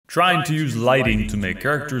trying to use lighting to make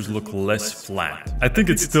characters look less flat. I think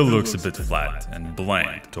it still looks a bit flat and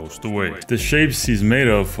blank, toast away. The shapes he's made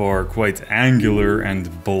of are quite angular and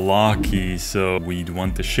blocky, so we'd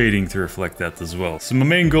want the shading to reflect that as well. So my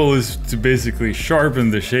main goal is to basically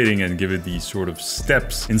sharpen the shading and give it these sort of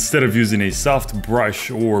steps instead of using a soft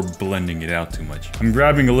brush or blending it out too much. I'm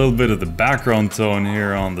grabbing a little bit of the background tone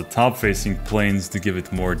here on the top facing planes to give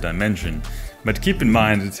it more dimension. But keep in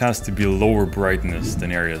mind, it has to be lower brightness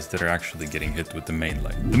than areas that are actually getting hit with the main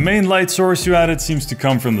light. The main light source you added seems to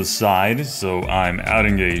come from the side, so I'm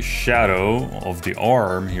adding a shadow of the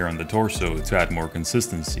arm here on the torso to add more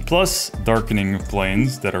consistency. Plus, darkening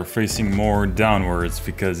planes that are facing more downwards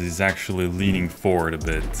because he's actually leaning forward a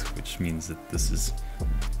bit, which means that this is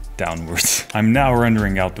downwards. I'm now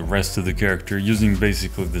rendering out the rest of the character using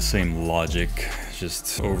basically the same logic,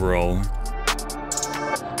 just overall.